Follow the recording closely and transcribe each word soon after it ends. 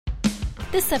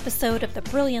This episode of the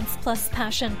Brilliance Plus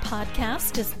Passion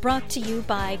podcast is brought to you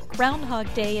by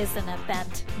Groundhog Day is an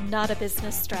event, not a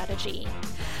business strategy.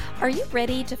 Are you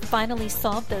ready to finally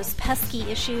solve those pesky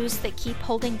issues that keep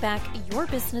holding back your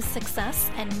business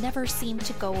success and never seem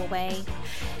to go away?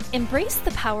 Embrace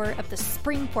the power of the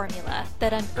spring formula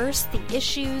that unearths the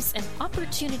issues and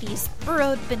opportunities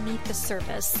burrowed beneath the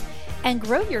surface, and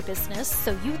grow your business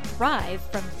so you thrive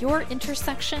from your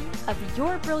intersection of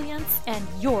your brilliance and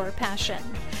your passion.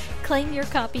 Claim your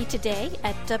copy today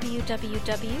at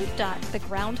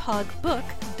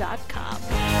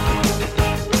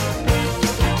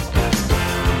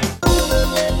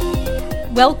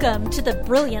www.thegroundhogbook.com. Welcome to the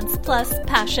Brilliance Plus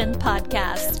Passion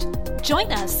podcast.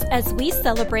 Join us as we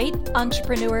celebrate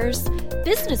entrepreneurs,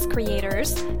 business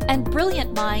creators, and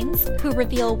brilliant minds who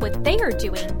reveal what they are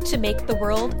doing to make the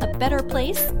world a better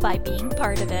place by being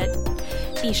part of it.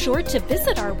 Be sure to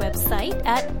visit our website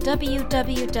at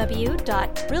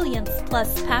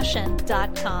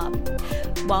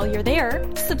www.brilliancepluspassion.com. While you're there,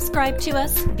 subscribe to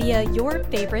us via your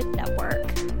favorite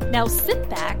network. Now sit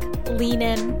back, lean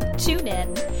in, tune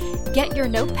in, get your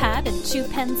notepad and 2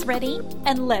 pens ready,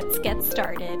 and let's get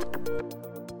started.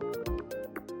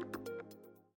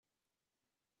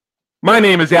 My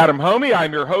name is Adam Homey.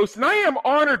 I'm your host, and I am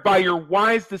honored by your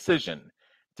wise decision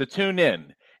to tune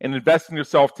in and invest in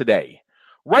yourself today.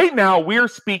 Right now, we're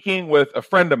speaking with a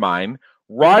friend of mine,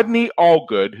 Rodney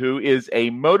Allgood, who is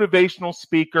a motivational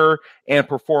speaker and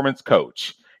performance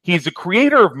coach. He's the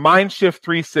creator of Mindshift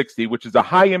 360, which is a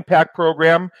high-impact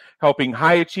program helping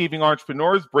high-achieving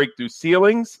entrepreneurs break through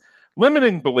ceilings,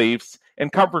 limiting beliefs,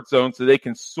 and comfort zones so they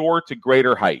can soar to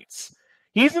greater heights.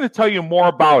 He's going to tell you more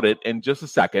about it in just a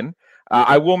second.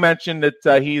 I will mention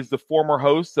that he is the former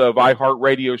host of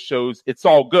iHeartRadio shows It's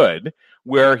Allgood,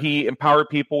 where he empowered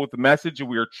people with the message that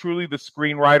we are truly the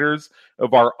screenwriters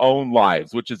of our own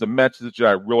lives, which is a message that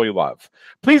I really love.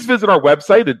 Please visit our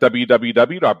website at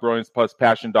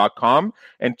www.brilliancepluspassion.com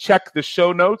and check the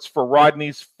show notes for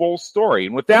Rodney's full story.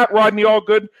 And with that, Rodney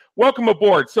Allgood, welcome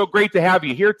aboard. So great to have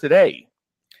you here today.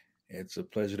 It's a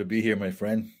pleasure to be here, my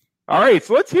friend. All right,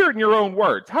 so let's hear it in your own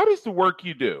words. How does the work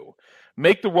you do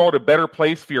make the world a better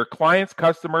place for your clients,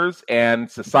 customers,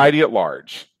 and society at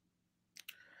large?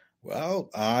 Well,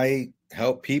 I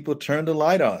help people turn the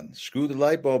light on, screw the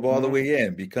light bulb all the way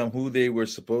in, become who they were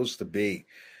supposed to be.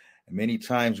 And many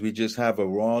times we just have a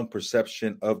wrong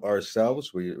perception of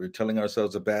ourselves. We're telling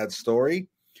ourselves a bad story,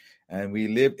 and we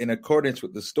live in accordance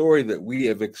with the story that we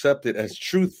have accepted as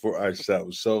truth for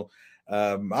ourselves. So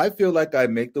I feel like I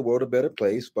make the world a better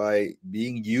place by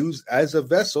being used as a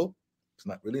vessel. It's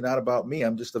not about me.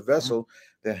 I'm just a vessel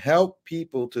to help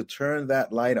people to turn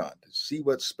that light on, to see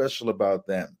what's special about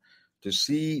them, to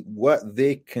see what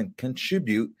they can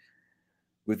contribute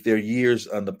with their years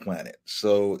on the planet.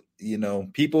 So,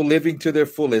 people living to their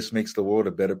fullest makes the world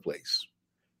a better place.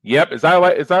 Yep. As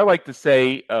I like to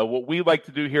say, what we like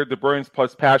to do here at the Brilliance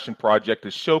Plus Passion Project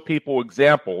is show people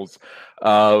examples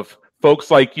of folks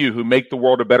like you who make the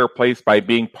world a better place by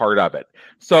being part of it.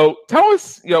 So tell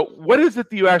us, what is it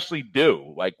that you actually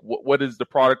do? Like, what is the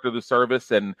product or the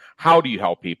service, and how do you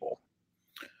help people?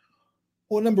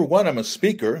 Well, number one, I'm a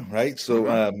speaker, right? So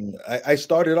I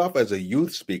started off as a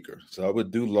youth speaker. So I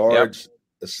would do large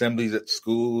assemblies at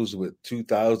schools with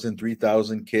 2,000,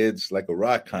 3,000 kids, like a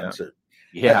rock concert.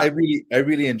 Yeah. I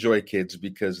really enjoy kids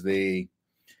because they're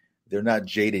not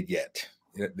jaded yet.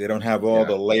 They don't have all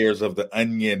the layers of the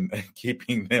onion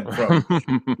keeping them from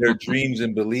their dreams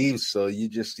and beliefs. So you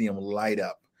just see them light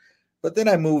up. But then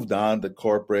I moved on to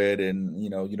corporate and,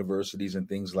 universities and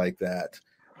things like that.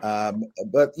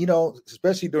 But,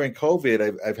 especially during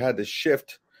COVID, I've had to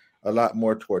shift a lot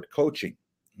more toward coaching,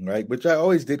 right? Which I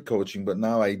always did coaching, but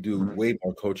now I do way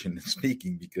more coaching than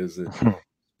speaking because the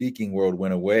speaking world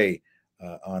went away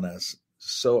on us.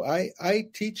 So I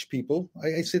teach people.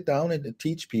 I sit down and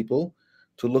teach people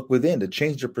to look within, to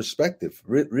change their perspective.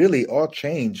 Really, all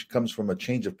change comes from a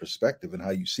change of perspective and how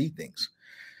you see things.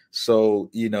 So,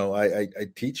 I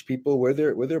teach people where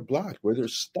they're blocked, where they're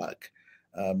stuck.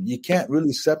 You can't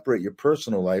really separate your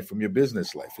personal life from your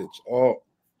business life. It's all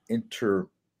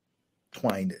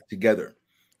intertwined together.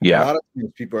 Yeah. A lot of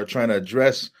times people are trying to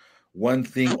address one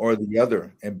thing or the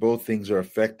other, and both things are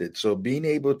affected. So being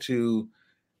able to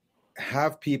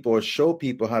have people or show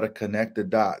people how to connect the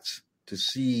dots to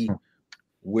see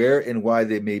where and why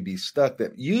they may be stuck,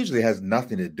 that usually has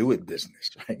nothing to do with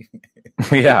business, right?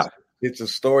 Yeah. It's a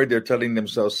story they're telling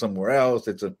themselves somewhere else.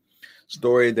 It's a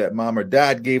story that mom or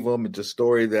dad gave them. It's a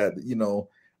story that,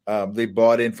 they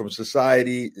bought in from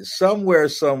society. Somewhere,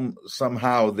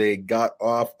 somehow they got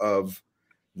off of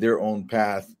their own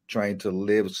path, trying to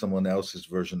live someone else's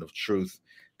version of truth.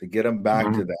 To get them back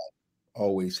to that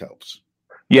always helps.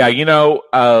 Yeah,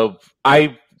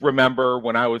 I remember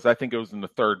when I think it was in the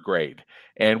third grade,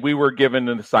 and we were given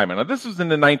an assignment. Now, this was in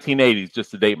the 1980s,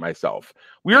 just to date myself.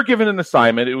 We were given an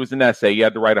assignment. It was an essay. You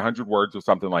had to write 100 words or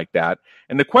something like that.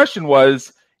 And the question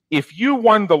was, if you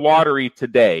won the lottery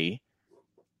today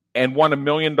and won $1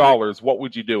 million, what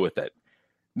would you do with it?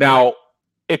 Now,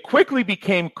 it quickly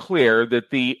became clear that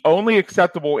the only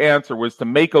acceptable answer was to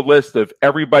make a list of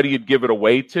everybody you'd give it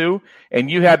away to,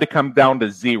 and you had to come down to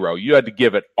zero. You had to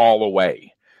give it all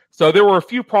away. So there were a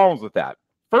few problems with that.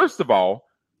 First of all,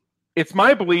 it's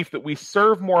my belief that we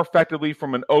serve more effectively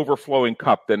from an overflowing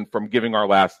cup than from giving our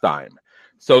last dime.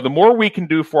 So the more we can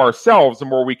do for ourselves, the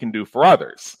more we can do for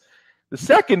others. The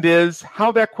second is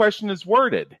how that question is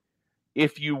worded.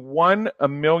 If you won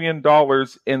 $1 million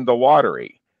in the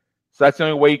lottery, so that's the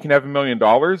only way you can have $1 million.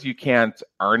 You can't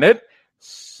earn it.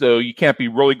 So you can't be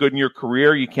really good in your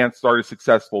career. You can't start a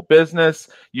successful business.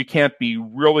 You can't be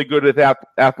really good at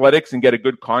athletics and get a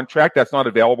good contract. That's not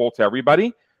available to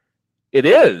everybody. It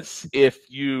is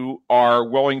if you are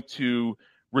willing to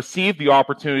receive the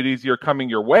opportunities that are coming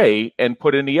your way and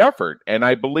put in the effort. And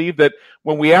I believe that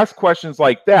when we ask questions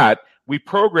like that, we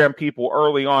program people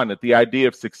early on that the idea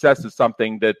of success is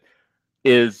something that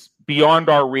is beyond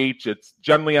our reach. It's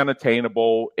generally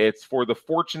unattainable. It's for the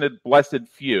fortunate, blessed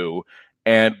few.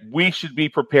 And we should be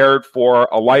prepared for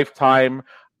a lifetime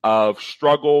of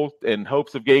struggle in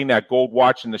hopes of getting that gold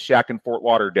watch in the shack in Fort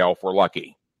Lauderdale if we're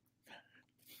lucky.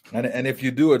 And if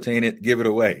you do attain it, give it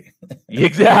away.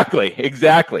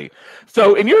 Exactly.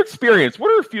 So in your experience,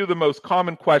 what are a few of the most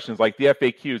common questions, like the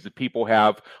FAQs, that people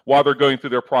have while they're going through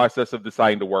their process of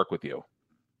deciding to work with you?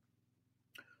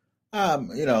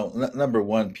 Number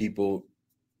one, people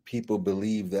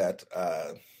believe that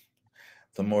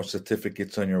the more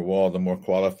certificates on your wall, the more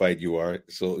qualified you are.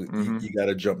 So you got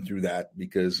to jump through that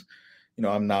because,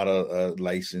 I'm not a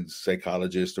licensed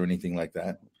psychologist or anything like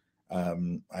that.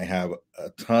 I have a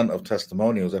ton of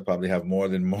testimonials. I probably have more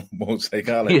than most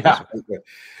psychologists. Yeah.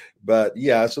 But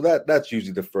yeah, so that's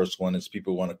usually the first one is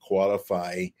people want to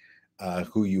qualify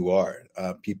who you are.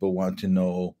 People want to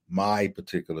know my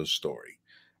particular story.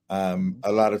 A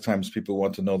lot of times people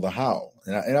want to know the how.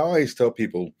 And I always tell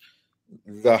people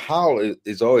the how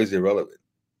is always irrelevant.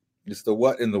 It's the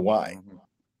what and the why.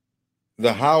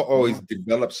 The how always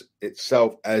develops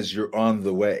itself as you're on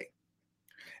the way.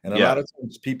 And a lot of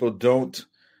times people don't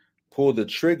pull the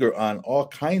trigger on all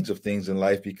kinds of things in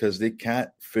life because they can't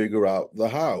figure out the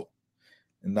how.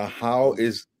 And the how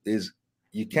is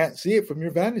you can't see it from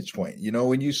your vantage point.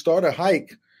 When you start a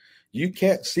hike, you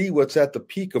can't see what's at the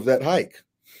peak of that hike.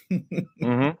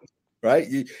 Right?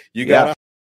 You got to.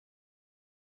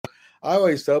 I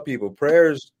always tell people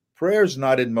prayers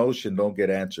not in motion don't get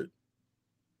answered.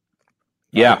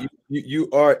 Yeah. You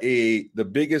are the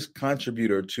biggest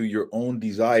contributor to your own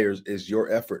desires is your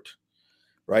effort,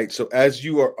 right? So as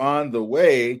you are on the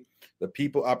way, the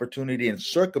people, opportunity, and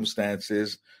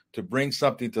circumstances to bring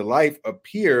something to life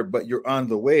appear, but you're on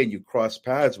the way and you cross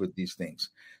paths with these things.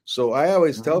 So I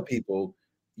always tell people,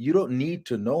 you don't need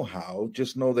to know how,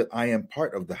 just know that I am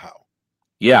part of the how.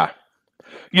 Yeah.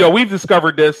 We've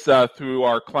discovered this through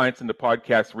our clients in the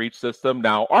podcast reach system.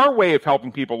 Now, our way of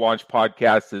helping people launch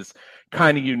podcasts is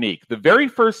kind of unique. The very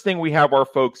first thing we have our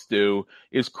folks do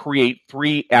is create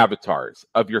 3 avatars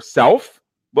of yourself,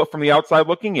 but from the outside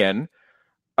looking in,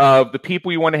 of the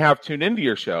people you want to have tune into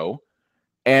your show,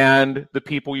 and the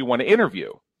people you want to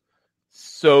interview.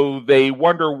 So they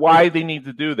wonder why they need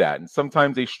to do that. And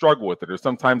sometimes they struggle with it, or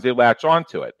sometimes they latch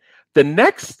onto it. The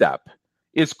next step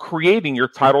is creating your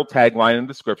title, tagline, and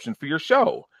description for your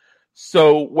show.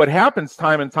 So what happens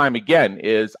time and time again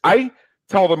is I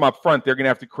tell them up front they're going to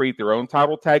have to create their own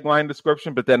title, tagline,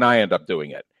 description, but then I end up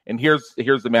doing it. And here's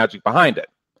the magic behind it.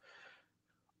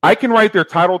 I can write their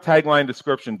title, tagline,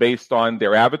 description based on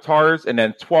their avatars, and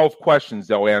then 12 questions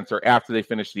they'll answer after they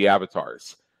finish the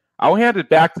avatars. I'll hand it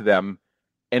back to them,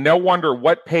 and they'll wonder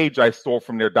what page I stole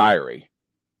from their diary.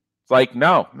 It's like,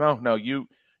 no,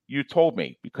 you told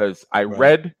me, because I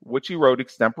read what you wrote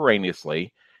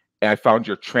extemporaneously, and I found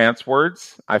your trance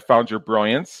words, I found your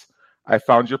brilliance, I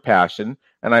found your passion,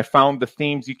 and I found the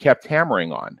themes you kept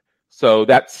hammering on. So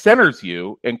that centers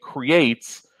you and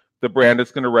creates the brand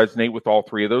that's going to resonate with all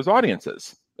 3 of those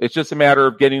audiences. It's just a matter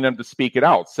of getting them to speak it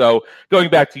out. So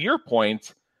going back to your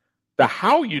point, the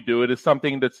how you do it is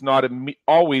something that's not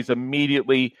always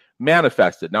immediately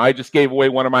manifested. Now, I just gave away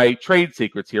one of my trade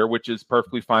secrets here, which is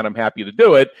perfectly fine. I'm happy to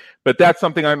do it. But that's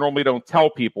something I normally don't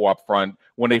tell people up front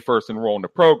when they first enroll in the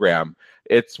program.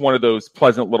 it's one of those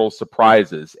pleasant little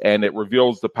surprises, and it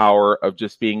reveals the power of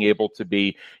just being able to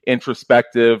be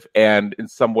introspective and in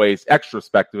some ways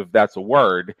extrospective, if that's a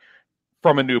word,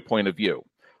 from a new point of view.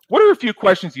 What are a few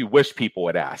questions you wish people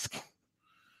would ask?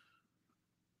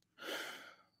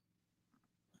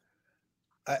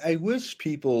 I wish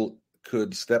people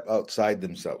could step outside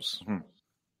themselves,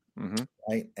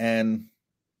 right? And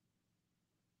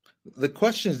the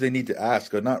questions they need to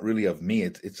ask are not really of me.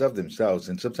 It's of themselves.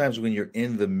 And sometimes when you're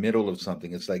in the middle of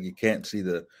something, it's like you can't see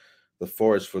the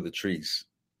forest for the trees.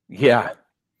 Yeah.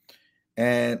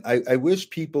 And I wish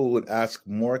people would ask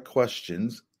more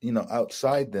questions,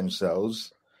 outside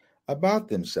themselves about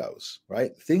themselves,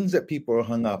 right? Things that people are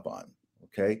hung up on,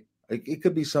 okay? It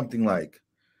could be something like,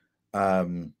 a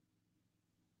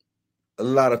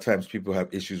lot of times people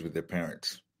have issues with their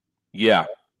parents. Yeah.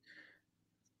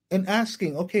 And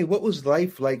asking, okay, what was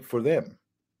life like for them?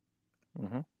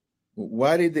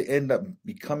 Why did they end up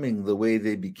becoming the way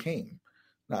they became?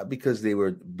 Not because they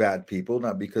were bad people,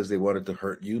 not because they wanted to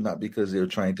hurt you, not because they were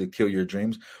trying to kill your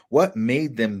dreams. What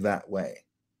made them that way?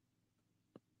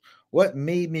 What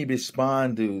made me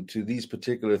respond to these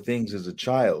particular things as a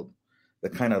child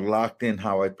that kind of locked in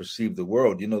how I perceive the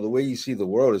world? The way you see the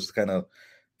world is kind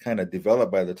of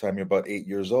developed by the time you're about 8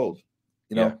 years old.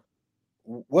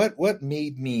 What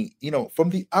made me, from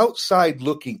the outside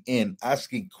looking in,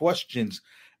 asking questions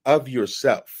of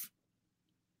yourself,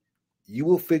 you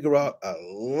will figure out a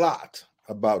lot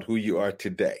about who you are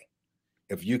today.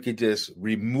 If you could just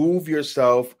remove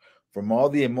yourself from all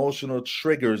the emotional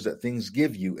triggers that things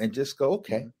give you and just go,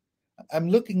 okay, I'm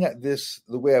looking at this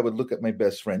the way I would look at my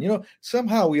best friend.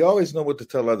 Somehow we always know what to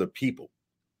tell other people.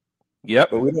 Yep.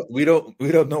 But we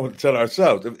don't know what to tell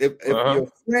ourselves. If your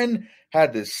friend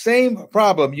had the same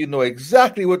problem, you know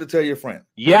exactly what to tell your friend.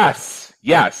 Yes.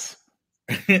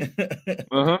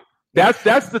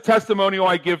 That's the testimonial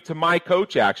I give to my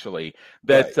coach, actually,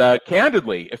 that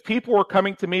candidly, if people were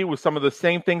coming to me with some of the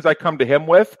same things I come to him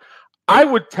with, I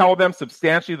would tell them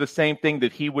substantially the same thing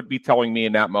that he would be telling me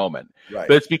in that moment. Right.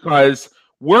 But it's because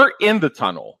we're in the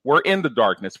tunnel. We're in the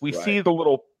darkness. We see the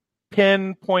little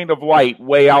pinpoint of light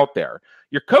way out there.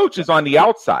 Your coach is on the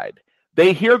outside.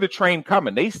 They hear the train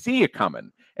coming. They see it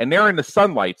coming. And they're in the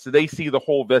sunlight, so they see the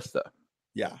whole vista.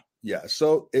 Yeah.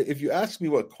 So if you ask me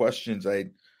what questions I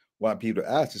want people to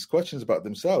ask, it's questions about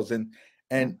themselves.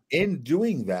 And in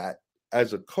doing that,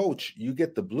 as a coach, you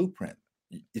get the blueprint.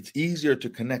 It's easier to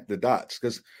connect the dots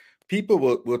because people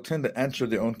will tend to answer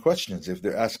their own questions if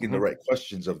they're asking the right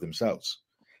questions of themselves.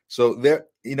 So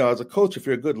as a coach, if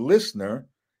you're a good listener,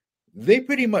 they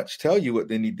pretty much tell you what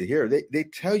they need to hear. They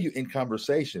tell you in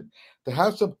conversation. To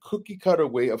have some cookie cutter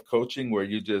way of coaching where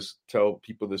you just tell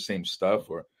people the same stuff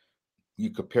or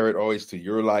you compare it always to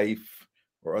your life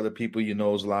or other people you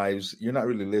know's lives, you're not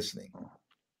really listening.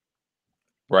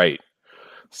 Right.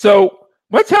 So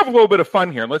let's have a little bit of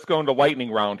fun here, and let's go into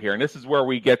lightning round here. And this is where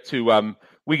we get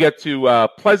to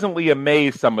pleasantly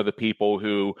amaze some of the people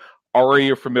who already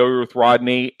are familiar with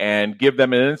Rodney and give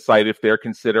them an insight if they're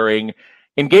considering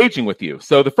engaging with you.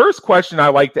 So the first question I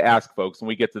like to ask folks when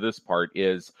we get to this part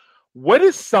is, tell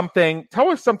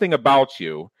us something about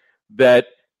you that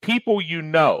people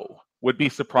would be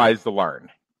surprised to learn.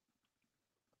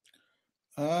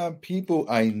 People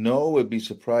I know would be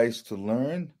surprised to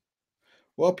learn.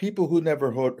 Well, people who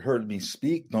never heard me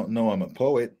speak don't know I'm a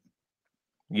poet.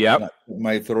 Yep. I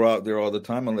might throw out there all the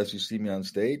time unless you see me on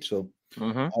stage. So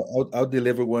I'll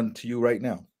deliver one to you right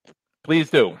now. Please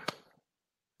do.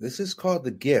 This is called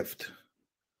the gift.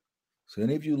 So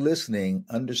any of you listening,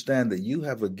 understand that you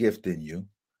have a gift in you.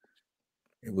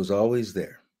 It was always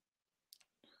there.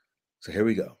 So here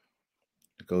we go.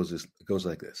 It goes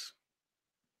like this.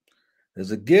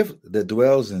 There's a gift that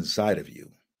dwells inside of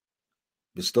you,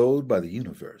 bestowed by the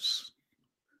universe.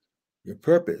 Your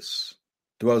purpose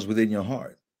dwells within your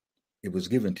heart. It was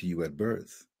given to you at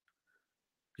birth.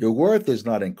 Your worth is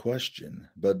not in question,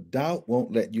 but doubt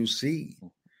won't let you see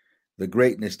the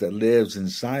greatness that lives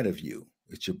inside of you.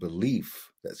 It's your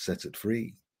belief that sets it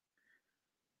free.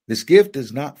 This gift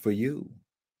is not for you.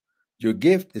 Your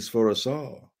gift is for us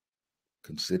all.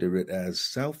 Consider it as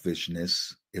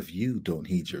selfishness if you don't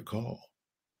heed your call.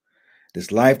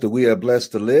 This life that we are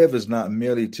blessed to live is not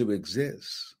merely to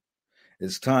exist.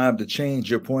 It's time to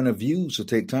change your point of view, so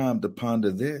take time to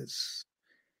ponder this.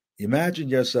 Imagine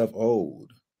yourself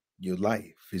old. Your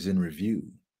life is in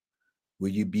review. Will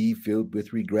you be filled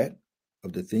with regret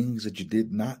of the things that you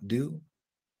did not do?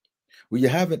 Will you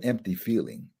have an empty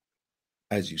feeling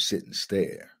as you sit and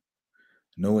stare,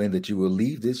 knowing that you will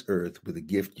leave this earth with a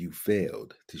gift you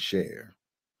failed to share?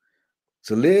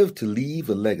 To live to leave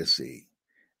a legacy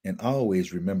And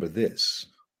always remember this,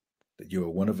 that you are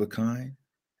one of a kind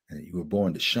and that you were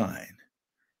born to shine,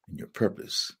 and your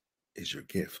purpose is your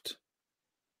gift.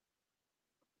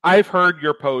 I've heard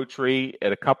your poetry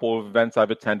at a couple of events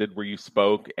I've attended where you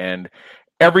spoke, and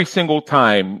every single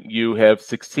time you have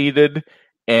succeeded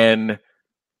in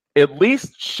at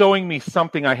least showing me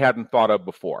something I hadn't thought of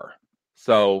before.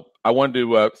 So I wanted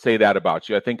to say that about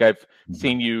you. I think I've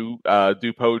seen you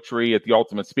do poetry at the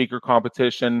Ultimate Speaker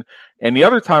competition. And the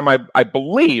other time I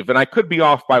believe, and I could be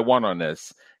off by one on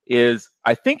this, is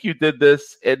I think you did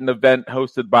this at an event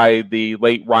hosted by the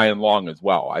late Ryan Long as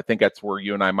well. I think that's where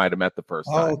you and I might have met the first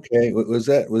time. Okay. Was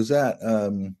that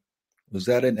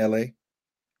in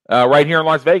LA? Right here in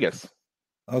Las Vegas.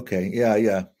 Okay.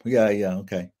 Yeah.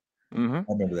 Okay. Mm-hmm. I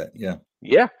remember that. Yeah.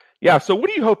 Yeah. So what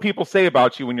do you hope people say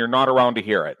about you when you're not around to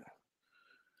hear it?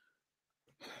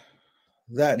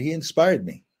 That he inspired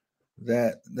me.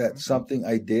 That something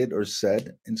I did or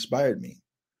said inspired me.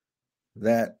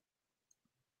 That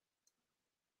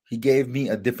he gave me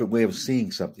a different way of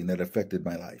seeing something that affected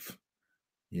my life.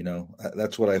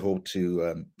 That's what I hope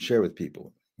to share with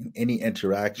people. In any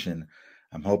interaction,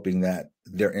 I'm hoping that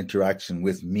their interaction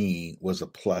with me was a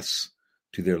plus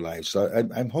to their life. So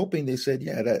I'm hoping they said,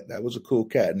 yeah, that was a cool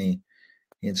cat. And he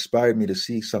inspired me to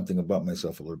see something about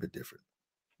myself a little bit different.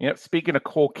 Yeah, speaking of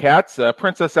cool cats,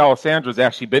 Princess Alessandra's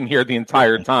actually been here the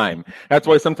entire time. That's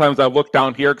why sometimes I look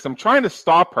down here because I'm trying to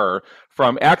stop her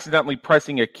from accidentally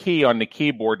pressing a key on the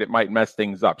keyboard that might mess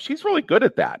things up. She's really good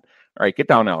at that. All right, get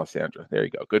down, Alessandra. There you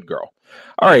go. Good girl.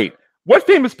 All right. What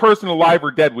famous person, alive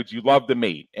or dead, would you love to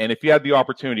meet? And if you had the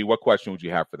opportunity, what question would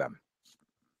you have for them?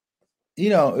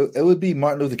 It would be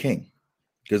Martin Luther King,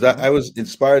 because I was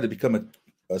inspired to become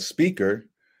a speaker.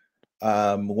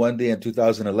 One day in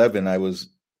 2011, I was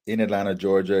in Atlanta,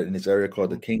 Georgia, in this area called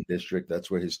the King District.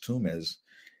 That's where his tomb is.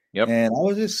 Yep. And I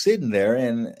was just sitting there,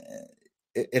 and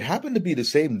it happened to be the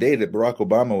same day that Barack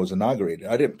Obama was inaugurated.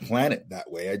 I didn't plan it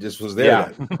that way. I just was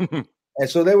there. Yeah. And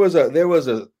so there was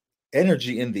a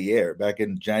energy in the air back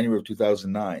in January of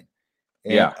 2009.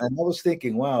 And I was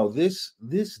thinking, wow, this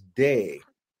day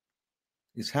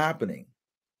is happening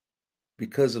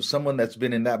because of someone that's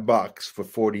been in that box for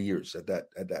 40 years at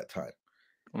that time.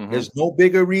 Mm-hmm. There's no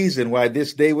bigger reason why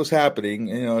this day was happening.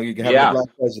 You can have a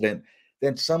black president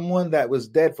than someone that was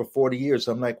dead for 40 years.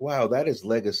 So I'm like, wow, that is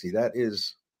legacy.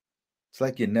 It's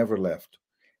like you never left.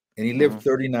 And he lived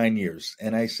 39 years.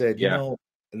 And I said,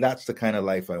 that's the kind of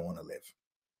life I want to live.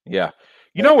 Yeah.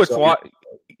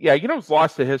 It's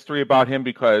lost to history about him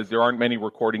because there aren't many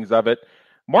recordings of it.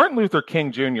 Martin Luther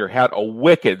King Jr. had a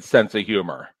wicked sense of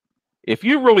humor. If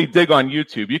you really dig on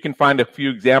YouTube, you can find a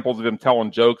few examples of him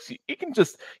telling jokes.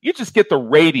 You just get the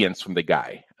radiance from the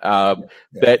guy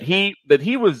that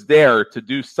he was there to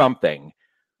do something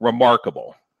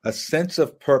remarkable. A sense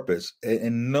of purpose,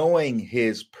 and knowing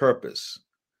his purpose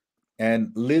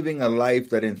and living a life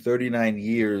that in 39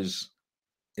 years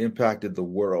impacted the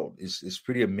world is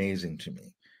pretty amazing to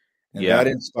me. And that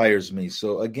inspires me.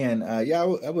 So again, I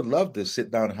would love to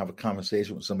sit down and have a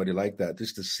conversation with somebody like that,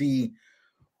 just to see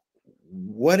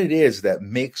what it is that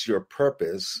makes your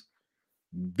purpose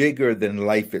bigger than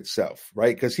life itself,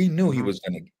 right? Because he knew he was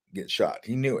going to get shot.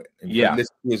 He knew it. And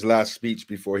listen to his last speech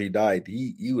before he died.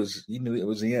 He knew it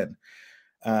was the end.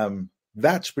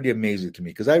 That's pretty amazing to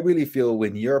me, because I really feel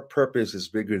when your purpose is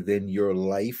bigger than your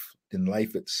life, than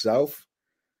life itself,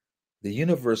 the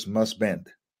universe must bend.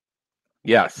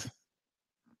 Yes.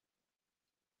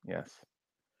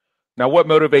 Now, what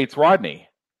motivates Rodney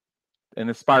and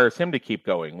inspires him to keep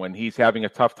going when he's having a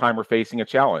tough time or facing a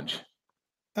challenge?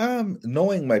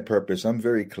 Knowing my purpose, I'm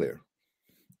very clear.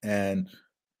 And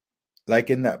like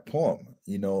in that poem,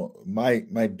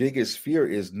 my biggest fear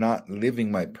is not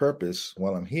living my purpose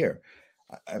while I'm here.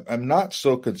 I'm not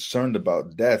so concerned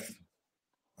about death.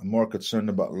 I'm more concerned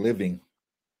about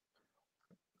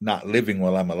not living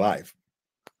while I'm alive.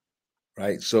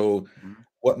 Right. So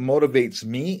what motivates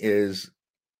me is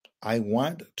I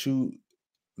want to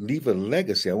leave a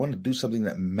legacy. I want to do something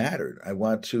that mattered.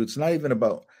 It's not even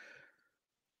about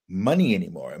money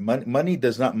anymore. Money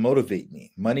does not motivate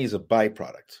me. Money is a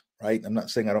byproduct, right? I'm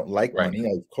not saying I don't like money.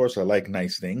 Of course, I like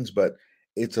nice things, but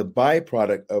it's a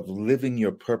byproduct of living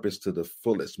your purpose to the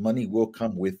fullest. Money will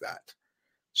come with that.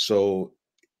 So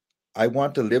I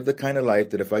want to live the kind of life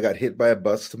that if I got hit by a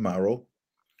bus tomorrow,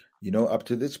 up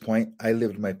to this point, I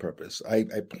lived my purpose. I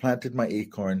planted my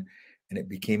acorn and it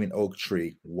became an oak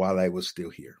tree while I was still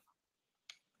here.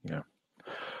 Yeah.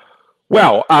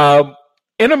 Well,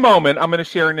 in a moment, I'm going to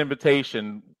share an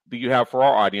invitation that you have for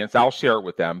our audience. I'll share it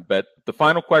with them. But the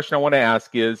final question I want to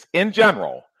ask is, in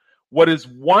general, what is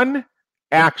one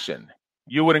action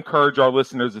you would encourage our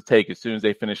listeners to take as soon as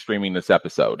they finish streaming this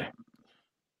episode?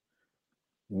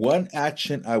 One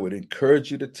action I would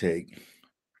encourage you to take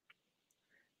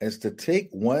is to take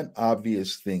one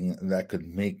obvious thing that could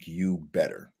make you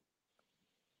better.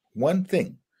 One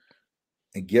thing.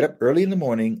 And get up early in the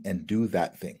morning and do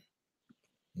that thing.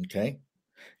 Okay?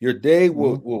 Your day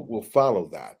will follow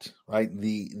that, right?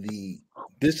 The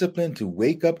discipline to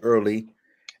wake up early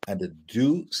and to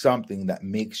do something that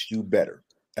makes you better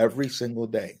every single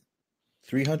day.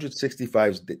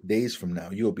 365 days from now,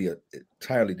 you'll be an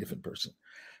entirely different person.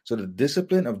 So the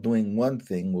discipline of doing one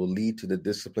thing will lead to the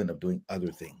discipline of doing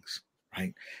other things,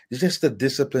 right? It's just the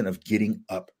discipline of getting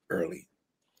up early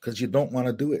because you don't want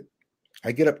to do it.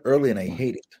 I get up early and I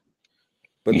hate it.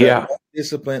 But the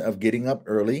discipline of getting up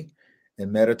early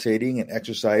and meditating and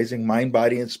exercising, mind,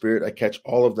 body, and spirit, I catch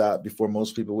all of that before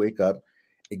most people wake up.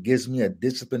 It gives me a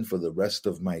discipline for the rest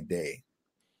of my day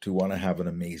to want to have an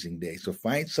amazing day. So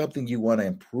find something you want to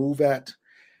improve at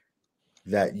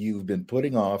that you've been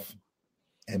putting off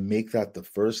and make that the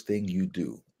first thing you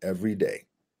do every day.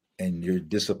 And your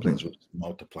disciplines will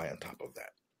multiply on top of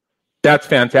that. That's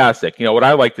fantastic. What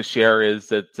I like to share is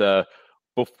that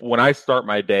when I start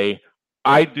my day,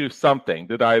 I do something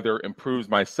that either improves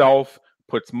myself,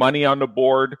 puts money on the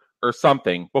board, or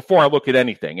something before I look at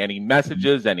anything, any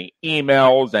messages, any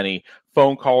emails, any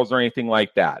phone calls, or anything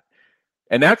like that.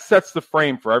 And that sets the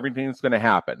frame for everything that's going to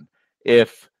happen.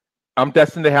 If I'm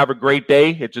destined to have a great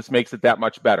day, it just makes it that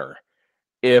much better.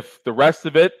 If the rest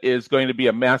of it is going to be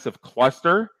a massive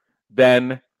cluster,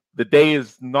 then the day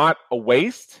is not a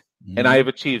waste, and I have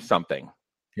achieved something.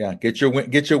 Yeah, get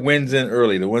your wins in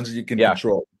early, the ones that you can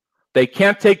control. They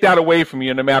can't take that away from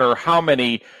you no matter how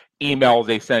many emails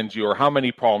they send you or how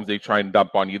many problems they try and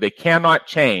dump on you. They cannot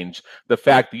change the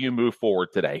fact that you move forward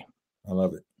today. I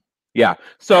love it. Yeah.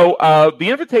 So the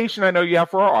invitation I know you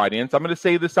have for our audience, I'm going to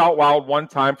say this out loud one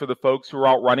time for the folks who are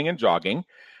out running and jogging.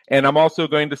 And I'm also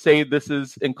going to say this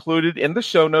is included in the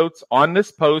show notes on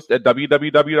this post at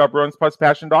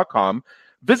www.brilliancepluspassion.com.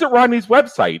 Visit Rodney's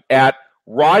website at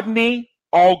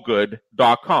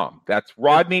rodneyallgood.com. That's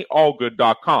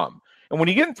rodneyallgood.com. And when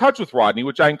you get in touch with Rodney,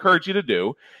 which I encourage you to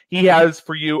do, he has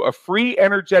for you a free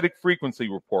energetic frequency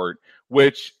report,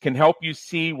 which can help you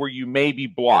see where you may be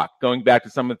blocked, going back to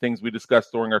some of the things we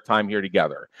discussed during our time here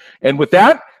together. And with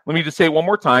that, let me just say one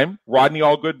more time,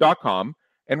 rodneyallgood.com.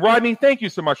 And Rodney, thank you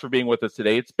so much for being with us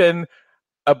today. It's been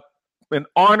an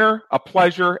honor, a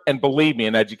pleasure, and believe me,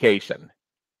 an education.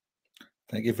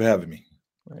 Thank you for having me.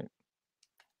 All right.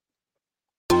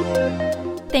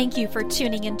 Thank you for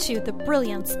tuning into the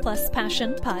Brilliance Plus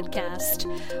Passion podcast,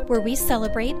 where we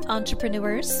celebrate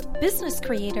entrepreneurs, business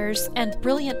creators, and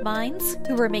brilliant minds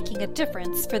who are making a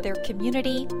difference for their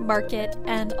community, market,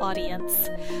 and audience.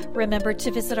 Remember to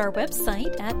visit our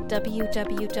website at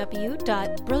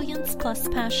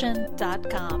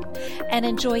www.brilliancepluspassion.com and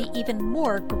enjoy even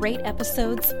more great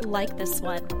episodes like this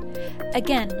one.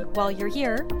 Again, while you're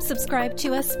here, subscribe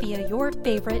to us via your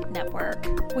favorite network.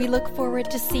 We look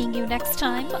forward to seeing you next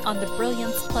time on the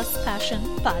Brilliance Plus Passion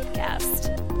podcast.